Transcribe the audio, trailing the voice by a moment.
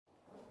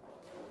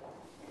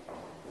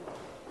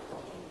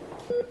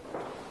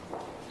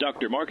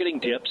Dr. Marketing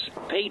Tips,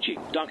 paging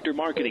Dr.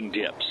 Marketing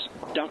Tips.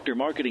 Dr.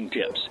 Marketing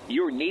Tips,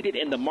 you're needed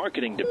in the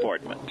marketing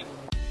department.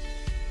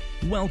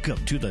 Welcome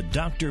to the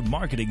Dr.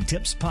 Marketing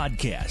Tips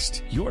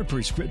Podcast, your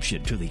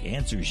prescription to the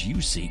answers you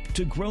seek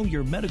to grow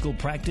your medical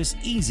practice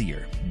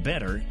easier,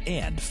 better,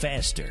 and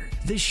faster.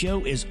 This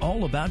show is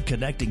all about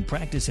connecting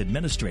practice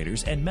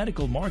administrators and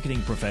medical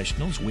marketing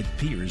professionals with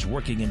peers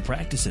working in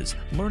practices,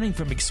 learning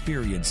from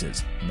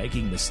experiences,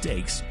 making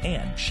mistakes,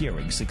 and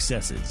sharing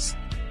successes.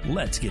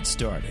 Let's get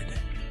started.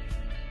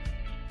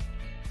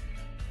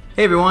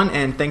 Hey everyone,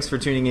 and thanks for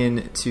tuning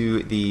in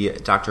to the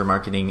Dr.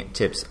 Marketing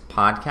Tips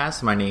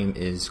Podcast. My name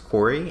is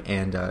Corey,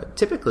 and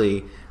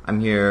typically I'm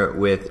here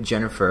with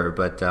Jennifer,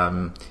 but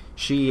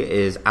she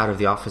is out of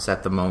the office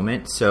at the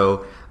moment,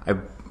 so I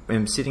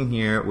am sitting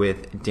here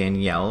with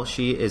Danielle.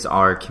 She is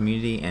our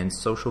Community and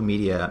Social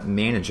Media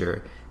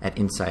Manager at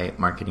Insight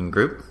Marketing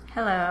Group.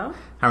 Hello.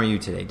 How are you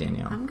today,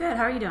 Danielle? I'm good.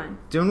 How are you doing?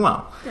 Doing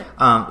well.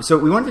 Good. So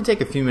we wanted to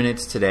take a few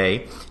minutes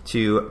today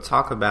to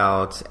talk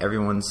about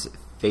everyone's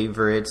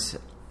favorite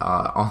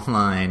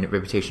online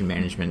reputation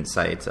management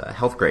site,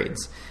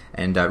 Healthgrades.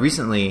 And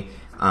recently,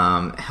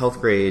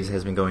 Healthgrades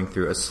has been going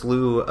through a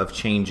slew of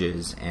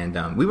changes,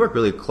 and we work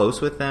really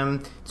close with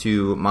them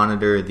to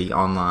monitor the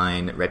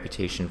online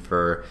reputation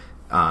for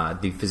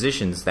the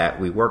physicians that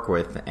we work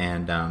with,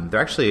 and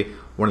they're actually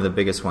one of the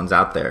biggest ones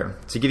out there.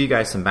 To give you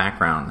guys some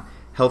background,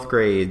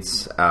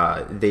 Healthgrades,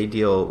 they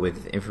deal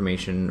with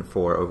information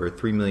for over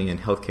 3 million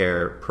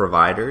healthcare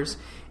providers,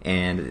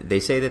 and they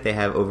say that they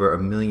have over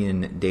 1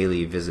 million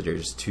daily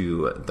visitors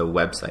to the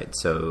website.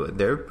 So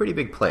they're a pretty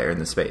big player in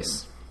the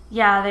space.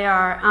 Yeah, they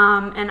are.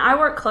 And I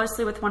work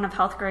closely with one of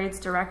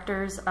Healthgrades'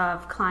 directors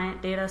of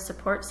client data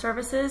support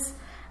services.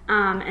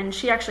 And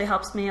she actually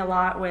helps me a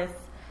lot with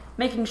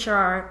making sure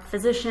our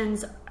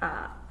physicians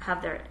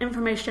have their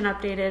information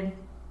updated.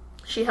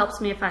 She helps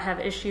me if I have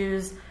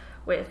issues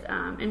with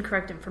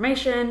incorrect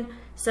information.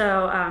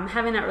 So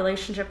having that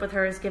relationship with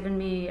her has given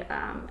me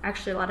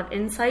actually a lot of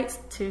insights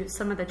to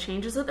some of the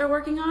changes that they're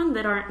working on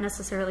that aren't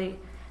necessarily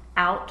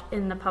out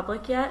in the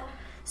public yet.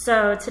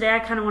 So today I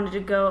kind of wanted to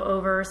go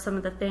over some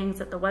of the things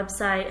that the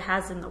website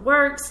has in the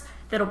works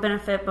that'll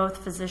benefit both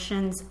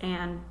physicians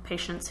and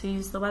patients who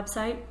use the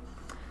website.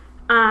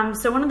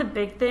 So one of the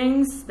big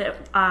things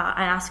that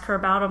I ask her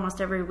about almost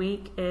every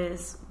week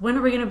is, when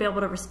are we going to be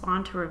able to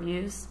respond to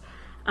reviews?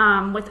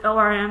 With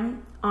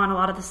ORM, on a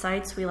lot of the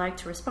sites, we like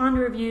to respond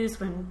to reviews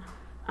when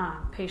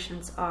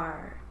patients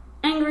are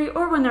angry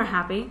or when they're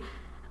happy.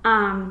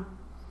 And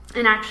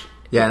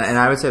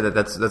I would say that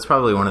that's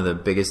probably one of the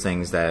biggest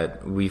things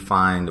that we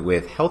find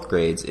with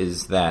Healthgrades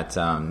is that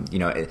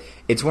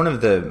it's one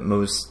of the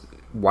most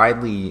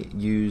widely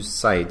used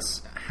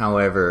sites.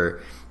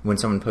 However, when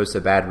someone posts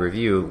a bad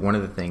review, one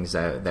of the things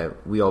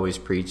that we always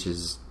preach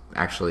is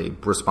actually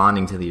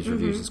responding to these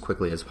reviews as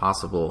quickly as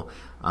possible.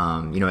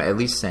 At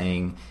least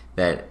saying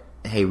that,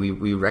 hey,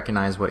 we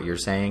recognize what you're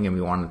saying and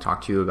we want to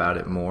talk to you about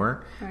it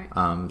more.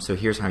 Right. So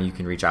here's how you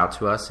can reach out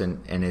to us.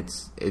 And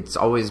it's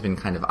always been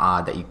kind of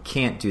odd that you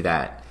can't do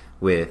that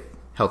with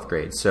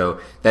Healthgrades. So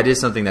that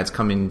is something that's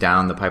coming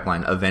down the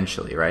pipeline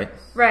eventually, right?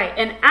 Right.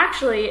 And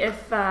actually,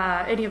 if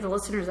any of the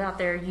listeners out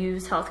there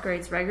use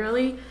Healthgrades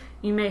regularly,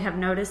 you may have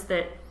noticed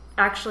that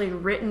actually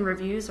written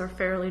reviews are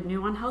fairly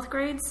new on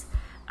Healthgrades.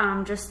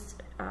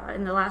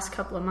 In the last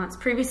couple of months.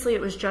 Previously,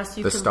 it was just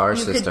you could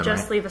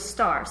just leave a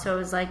star. So it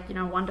was like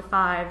 1 to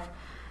 5.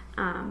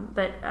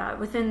 But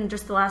within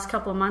just the last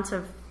couple of months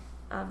of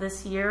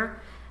this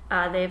year,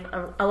 they've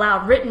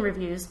allowed written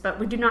reviews, but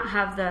we do not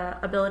have the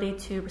ability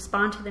to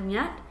respond to them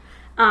yet.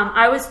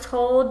 I was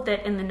told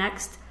that in the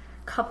next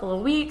couple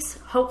of weeks,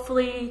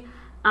 hopefully.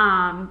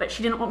 But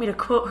she didn't want me to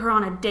quote her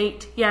on a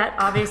date yet,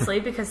 obviously,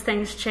 because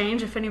things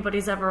change. If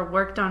anybody's ever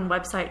worked on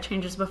website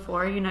changes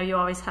before, you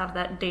always have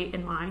that date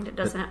in mind. It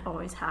doesn't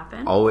always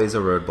happen. Always a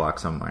roadblock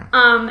somewhere.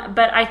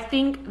 But I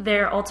think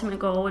their ultimate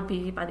goal would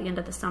be by the end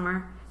of the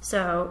summer.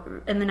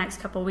 So in the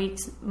next couple of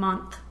weeks,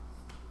 month,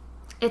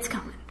 it's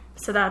coming.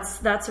 So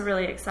that's a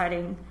really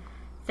exciting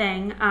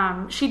thing.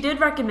 She did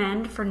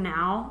recommend for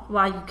now,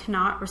 while you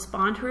cannot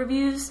respond to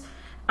reviews,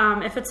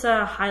 if it's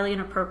a highly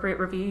inappropriate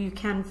review, you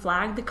can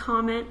flag the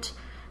comment,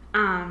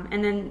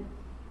 and then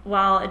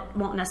while it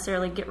won't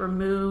necessarily get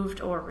removed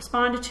or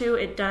responded to,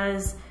 it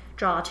does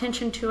draw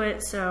attention to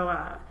it,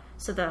 so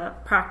the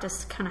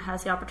practice kind of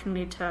has the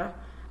opportunity to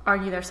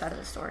argue their side of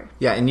the story.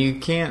 Yeah, and you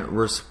can't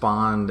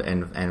respond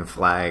and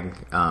flag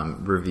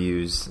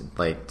reviews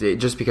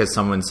just because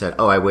someone said,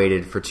 "Oh, I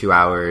waited for 2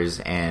 hours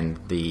and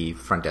the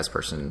front desk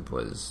person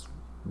was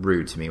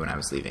rude to me when I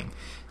was leaving."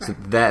 Right. So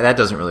that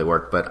doesn't really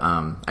work. But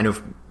I know,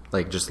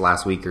 just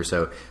last week or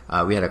so,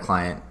 we had a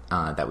client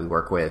that we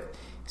work with,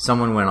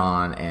 someone went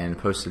on and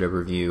posted a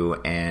review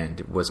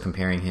and was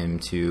comparing him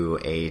to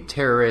a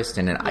terrorist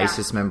and an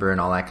ISIS member and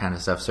all that kind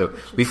of stuff. So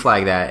we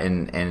flagged that,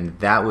 and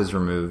that was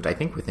removed, I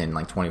think, within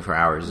like 24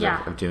 hours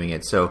of doing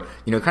it. So,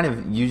 kind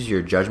of use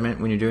your judgment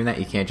when you're doing that.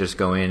 You can't just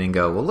go in and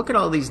go, well, look at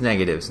all these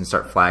negatives and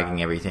start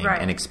flagging everything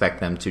and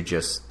expect them to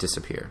just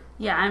disappear.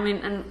 Yeah, I mean,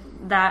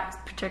 and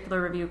that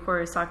particular review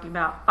Corey was talking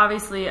about,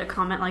 obviously a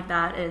comment like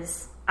that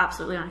is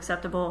absolutely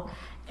unacceptable.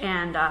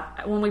 And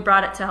when we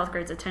brought it to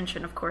HealthGrade's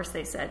attention, of course,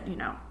 they said,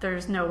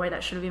 there's no way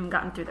that should have even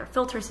gotten through their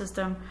filter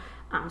system.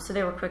 So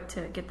they were quick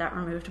to get that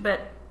removed.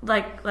 But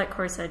like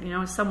Corey said,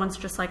 if someone's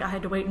just like, I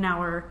had to wait an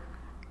hour,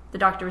 the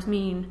doctor was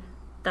mean,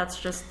 that's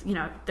just,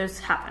 those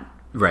happen.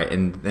 Right,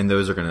 and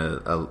those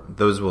are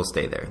those will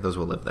stay there. Those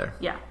will live there.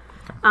 Yeah.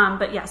 Okay.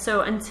 But yeah,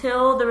 so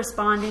until the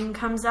responding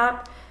comes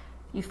up,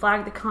 you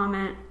flag the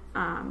comment.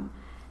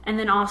 And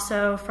then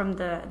also from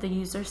the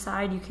user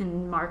side, you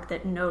can mark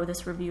that no,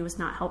 this review is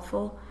not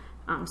helpful.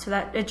 So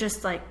that it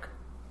just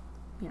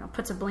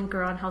puts a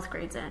blinker on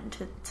HealthGrade's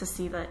end to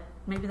see that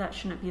maybe that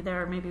shouldn't be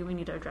there, or maybe we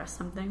need to address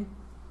something.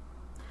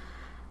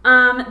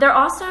 They're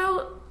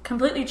also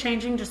completely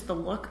changing just the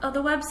look of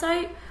the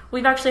website.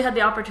 We've actually had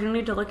the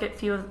opportunity to look at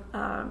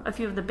a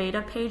few of the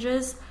beta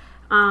pages.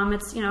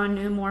 It's a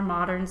new, more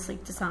modern,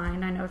 sleek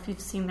design. I know if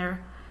you've seen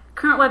their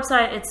current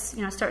website, it's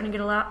starting to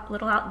get a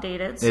little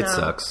outdated. So, it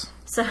sucks.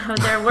 So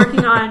they're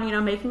working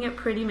on making it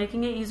pretty,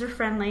 making it user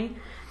friendly.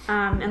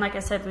 And like I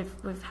said,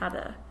 we've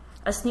had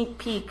a sneak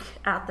peek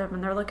at them,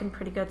 and they're looking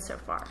pretty good so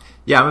far.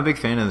 Yeah, I'm a big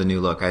fan of the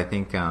new look. I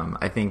think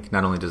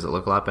not only does it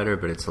look a lot better,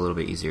 but it's a little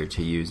bit easier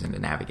to use and to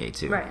navigate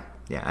too. Right.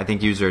 Yeah, I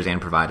think users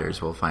and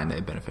providers will find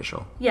it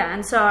beneficial. Yeah,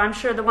 and so I'm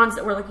sure the ones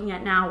that we're looking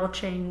at now will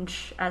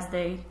change as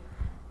they,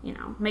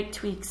 make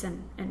tweaks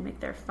and make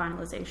their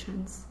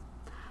finalizations.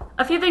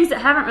 A few things that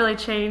haven't really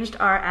changed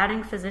are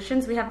adding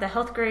physicians. We have the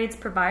HealthGrade's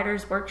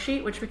providers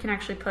worksheet, which we can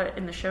actually put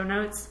in the show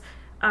notes.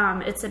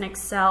 It's an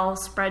Excel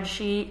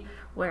spreadsheet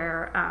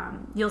where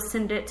you'll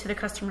send it to the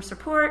customer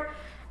support,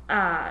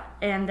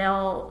 and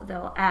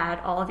they'll add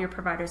all of your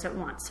providers at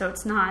once. So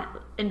it's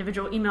not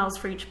individual emails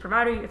for each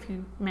provider if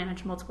you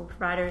manage multiple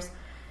providers.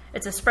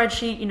 It's a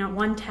spreadsheet.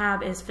 One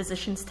tab is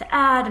physicians to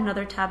add,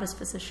 another tab is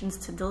physicians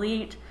to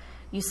delete.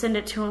 You send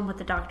it to them with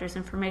the doctor's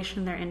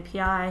information, their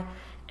NPI,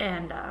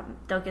 and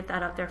they'll get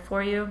that up there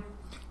for you.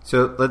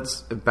 So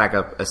let's back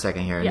up a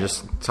second here and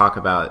just talk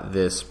about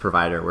this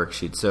provider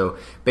worksheet. So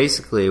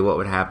basically what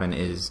would happen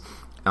is,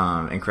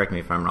 and correct me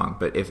if I'm wrong,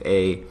 but if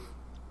a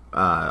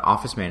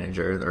office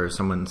manager or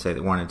someone, say,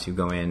 that wanted to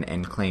go in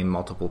and claim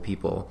multiple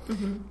people,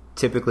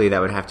 typically that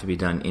would have to be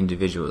done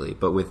individually.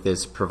 But with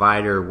this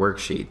provider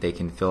worksheet, they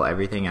can fill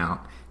everything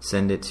out,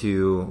 send it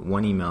to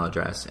one email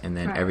address, and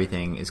then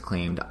everything is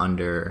claimed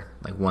under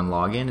one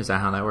login. Is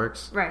that how that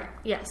works? Right.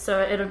 Yeah.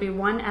 So it'll be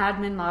one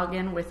admin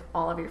login with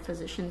all of your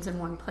physicians in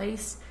one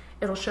place.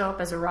 It'll show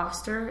up as a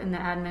roster in the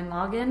admin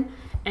login,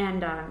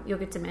 and you'll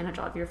get to manage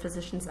all of your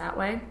physicians that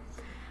way.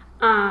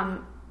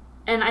 And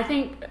I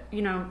think,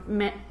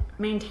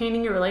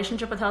 maintaining your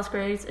relationship with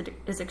HealthGrade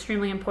is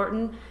extremely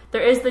important.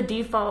 There is the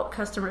default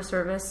customer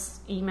service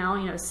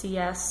email,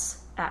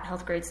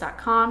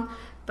 cs@healthgrades.com.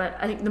 But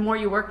I think the more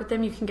you work with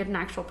them, you can get an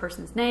actual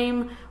person's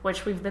name,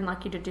 which we've been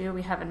lucky to do.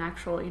 We have an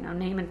actual,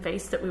 name and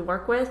face that we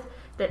work with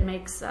that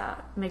makes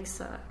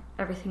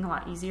everything a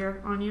lot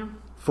easier on you.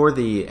 For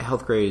the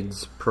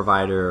HealthGrade's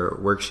provider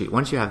worksheet,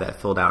 once you have that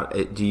filled out,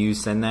 do you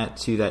send that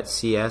to that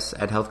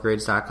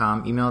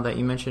cs@healthgrades.com email that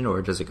you mentioned,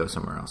 or does it go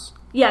somewhere else?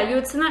 Yeah, you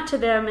would send that to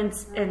them, and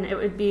it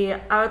would be,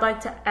 I would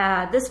like to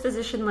add this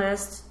physician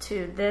list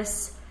to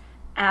this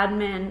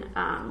admin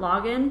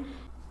login.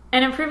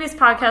 And in previous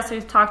podcasts,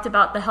 we've talked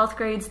about the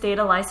HealthGrade's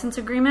data license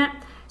agreement.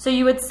 So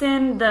you would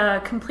send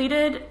the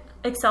completed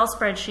Excel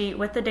spreadsheet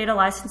with the data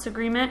license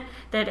agreement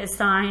that is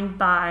signed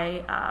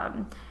by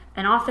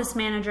an office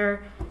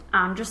manager,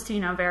 just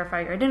to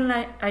verify your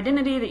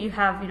identity, that you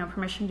have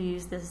permission to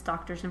use this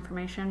doctor's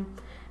information.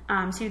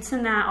 So you'd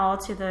send that all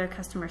to the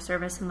customer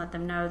service and let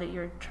them know that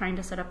you're trying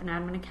to set up an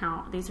admin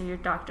account. These are your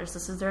doctors.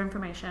 This is their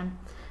information,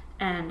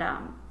 and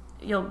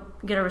you'll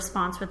get a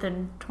response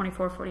within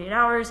 24, 48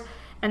 hours.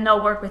 And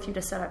they'll work with you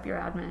to set up your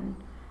admin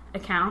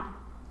account.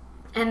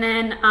 And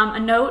then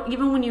a note,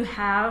 even when you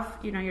have,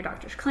 your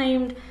doctors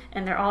claimed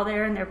and they're all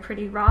there and they're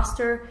pretty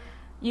roster,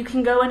 you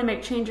can go in and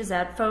make changes,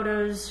 add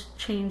photos,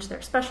 change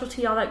their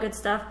specialty, all that good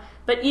stuff.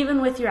 But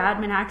even with your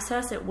admin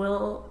access, it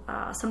will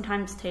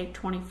sometimes take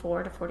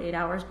 24 to 48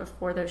 hours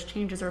before those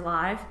changes are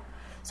live.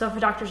 So if a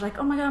doctor's like,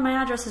 oh my God, my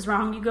address is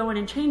wrong, you go in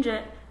and change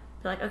it.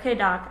 They're like, okay,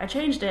 doc, I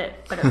changed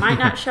it, but it might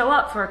not show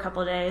up for a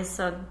couple of days,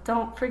 so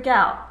don't freak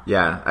out.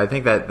 Yeah, I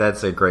think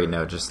that's a great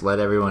note. Just let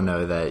everyone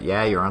know that,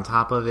 you're on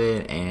top of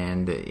it,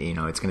 and,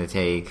 it's going to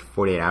take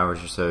 48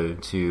 hours or so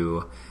to,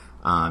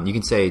 you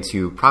can say,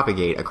 to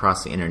propagate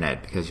across the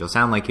internet, because you'll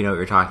sound like you know what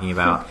you're talking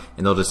about,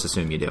 and they'll just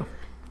assume you do.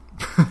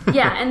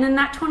 Yeah, and then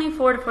that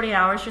 24 to 48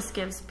 hours just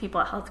gives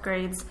people at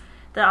HealthGrades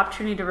the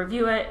opportunity to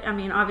review it. I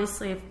mean,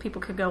 obviously, if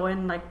people could go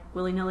in,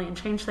 willy-nilly and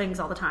change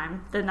things all the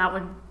time, then that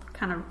would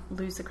kind of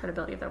lose the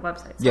credibility of their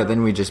website. So, yeah,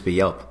 then we'd just be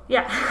Yelp.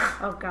 Yeah.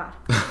 Oh, God.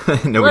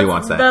 Nobody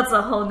wants that. That's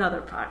a whole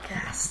nother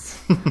podcast.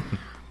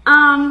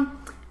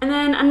 And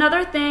then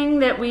another thing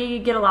that we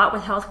get a lot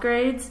with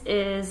Healthgrades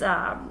is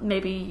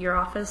maybe your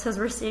office has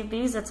received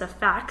these. It's a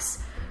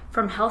fax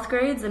from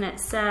Healthgrades, and it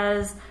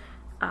says,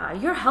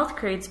 your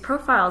Healthgrades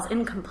profile is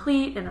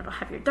incomplete, and it'll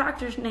have your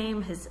doctor's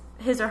name,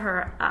 his or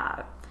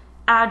her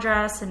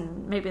address,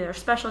 and maybe their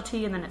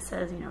specialty, and then it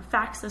says,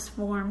 fax this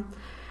form.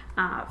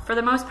 For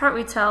the most part,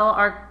 we tell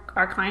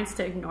our clients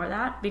to ignore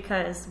that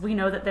because we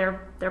know that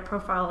their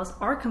profiles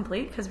are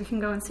complete because we can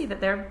go and see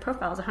that their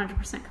profile is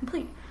 100%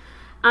 complete.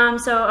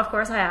 So, of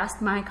course, I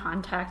asked my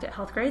contact at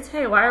Healthgrades,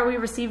 hey, why are we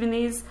receiving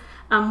these?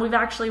 We've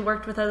actually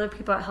worked with other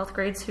people at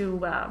Healthgrades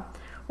who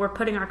were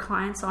putting our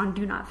clients on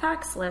do not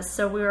fax lists.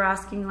 So we were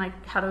asking,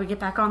 how do we get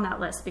back on that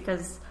list?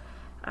 Because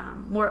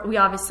we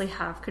obviously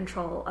have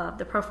control of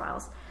the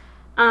profiles.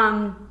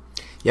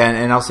 Yeah,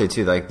 and I'll say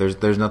too,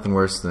 there's nothing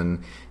worse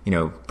than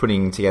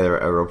putting together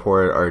a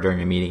report or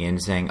during a meeting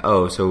and saying,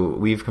 oh, so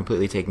we've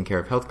completely taken care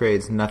of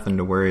Healthgrades, nothing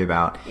to worry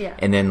about. Yeah.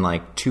 And then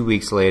 2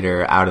 weeks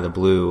later, out of the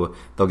blue,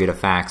 they'll get a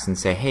fax and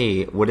say,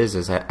 hey, what is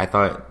this? I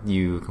thought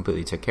you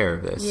completely took care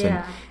of this.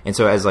 Yeah. And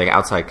so as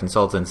outside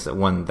consultants,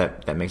 one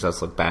that makes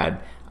us look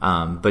bad.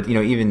 But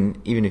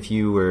even if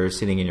you were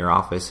sitting in your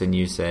office and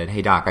you said,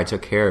 hey doc, I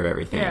took care of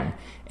everything. Yeah.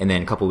 And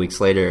then a couple of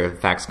weeks later,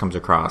 fax comes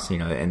across,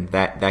 and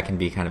that can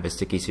be kind of a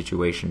sticky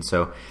situation.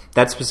 So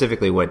that's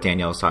specifically what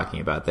Danielle was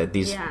talking about, that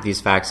these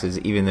faxes,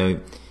 even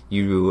though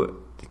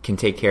you can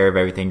take care of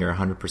everything, you're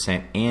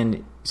 100%,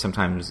 and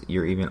sometimes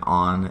you're even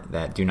on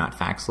that do not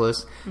fax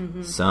list,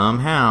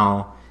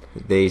 somehow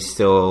they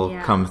still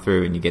come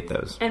through and you get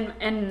those.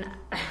 And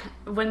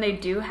when they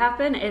do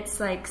happen,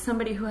 it's like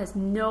somebody who has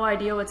no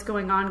idea what's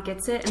going on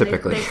gets it, and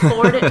typically they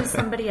forward it to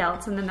somebody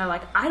else, and then they're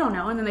like, I don't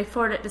know, and then they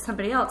forward it to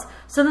somebody else.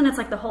 So then it's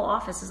like the whole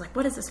office is like,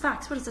 what is this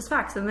fax? What is this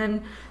fax? And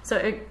then so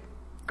it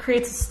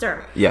creates a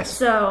stir. Yes.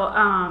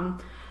 So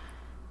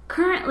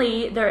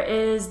currently there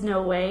is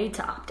no way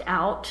to opt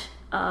out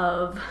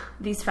of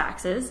these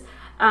faxes.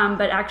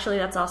 But actually,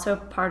 that's also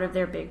part of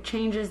their big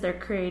changes. They're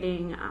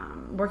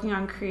working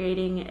on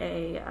creating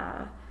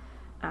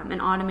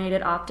an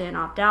automated opt-in,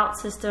 opt-out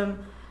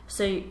system.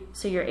 So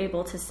you're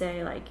able to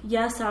say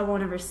yes, I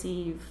want to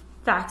receive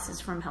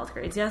faxes from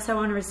Healthgrades. Yes, I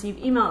want to receive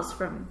emails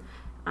from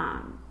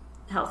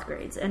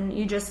Healthgrades, and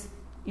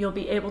you'll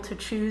be able to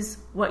choose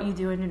what you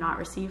do and do not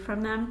receive from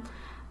them.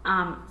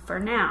 For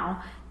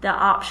now, the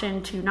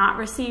option to not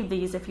receive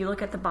these, if you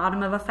look at the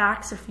bottom of a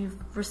fax, if you've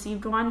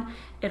received one,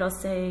 it'll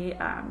say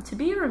to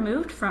be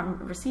removed from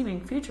receiving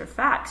future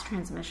fax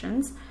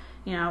transmissions,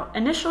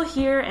 initial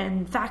here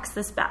and fax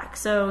this back.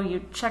 So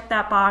you check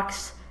that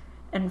box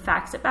and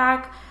fax it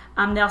back.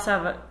 They also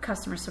have a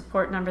customer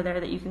support number there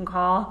that you can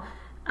call,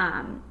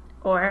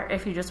 or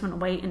if you just want to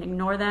wait and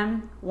ignore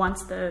them,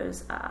 once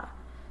those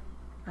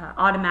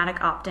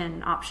automatic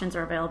opt-in options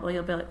are available,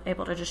 you'll be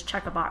able to just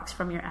check a box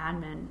from your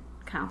admin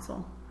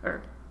console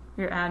or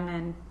your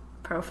admin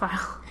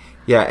profile.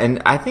 Yeah,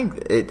 and I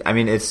think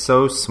it's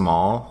so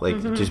small,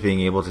 just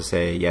being able to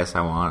say, yes,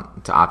 I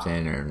want to opt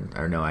in,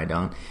 or no, I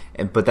don't.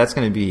 But that's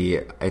going to be,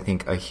 I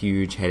think, a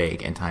huge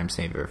headache and time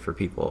saver for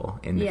people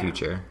in the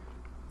future.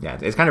 Yeah,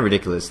 it's kind of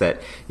ridiculous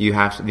that the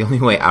only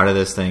way out of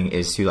this thing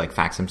is to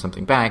fax them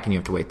something back, and you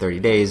have to wait 30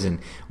 days, and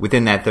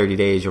within that 30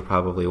 days, you'll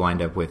probably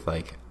wind up with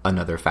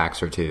another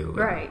fax or two.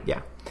 Right.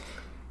 Yeah.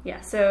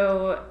 Yeah,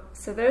 so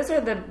those are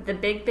the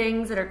big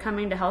things that are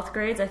coming to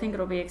Healthgrades. I think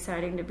it'll be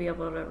exciting to be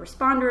able to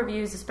respond to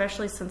reviews,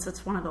 especially since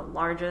it's one of the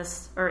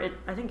largest, I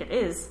think it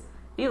is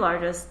the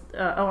largest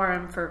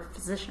ORM for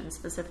physicians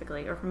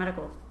specifically, or for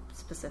medical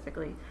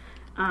specifically.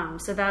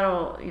 So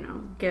that'll,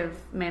 give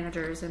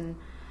managers and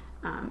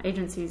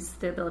agencies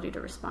the ability to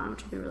respond,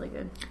 which will be really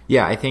good.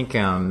 Yeah, I think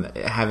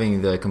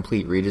having the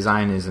complete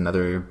redesign is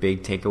another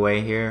big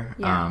takeaway here,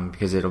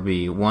 because it'll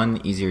be,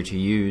 one, easier to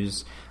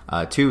use,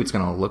 two, it's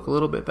going to look a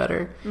little bit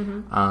better,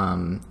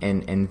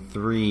 and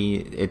three,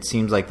 it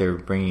seems like they're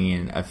bringing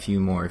in a few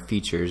more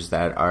features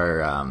that are,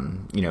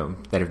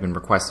 that have been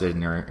requested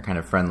and are kind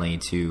of friendly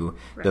to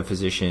the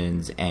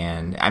physicians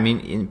and,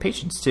 in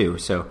patients too.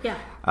 So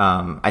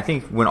I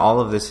think when all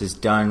of this is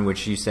done,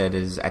 which you said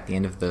is at the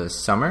end of the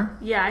summer?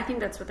 Yeah, I think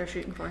that's what they're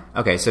shooting for.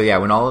 Okay, so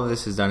when all of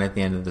this is done at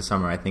the end of the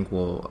summer, I think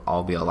we'll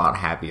all be a lot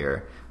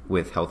happier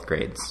with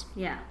Healthgrades.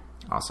 Yeah.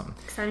 Awesome.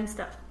 Exciting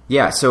stuff.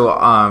 Yeah,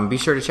 so be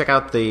sure to check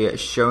out the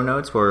show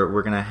notes where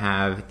we're going to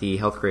have the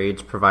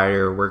Healthgrades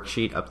provider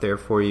worksheet up there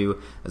for you,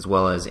 as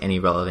well as any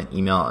relevant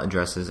email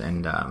addresses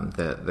and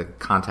the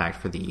contact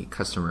for the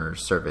customer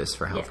service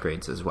for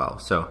Healthgrades as well.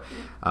 So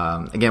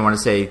again, I want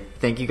to say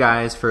thank you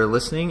guys for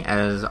listening.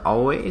 As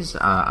always,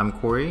 I'm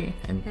Corey.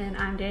 And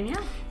I'm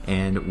Danielle.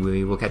 And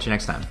we will catch you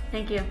next time.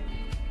 Thank you.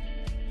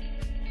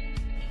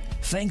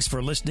 Thanks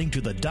for listening to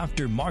the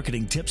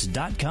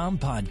drmarketingtips.com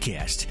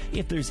podcast.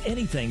 If there's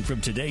anything from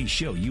today's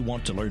show you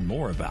want to learn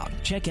more about,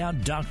 check out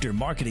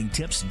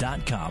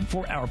drmarketingtips.com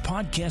for our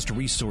podcast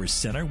resource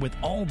center with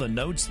all the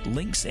notes,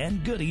 links,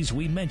 and goodies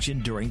we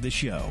mentioned during the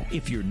show.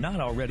 If you're not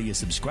already a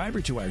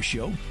subscriber to our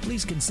show,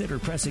 please consider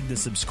pressing the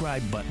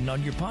subscribe button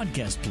on your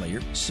podcast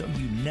player so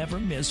you never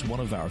miss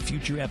one of our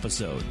future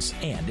episodes.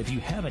 And if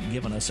you haven't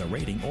given us a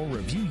rating or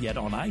review yet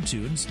on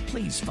iTunes,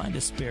 please find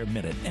a spare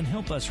minute and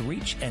help us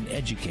reach and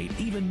educate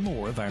even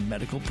more of our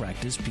medical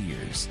practice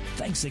peers.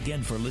 Thanks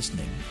again for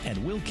listening,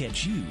 and we'll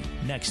catch you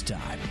next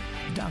time.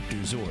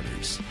 Doctor's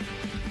orders.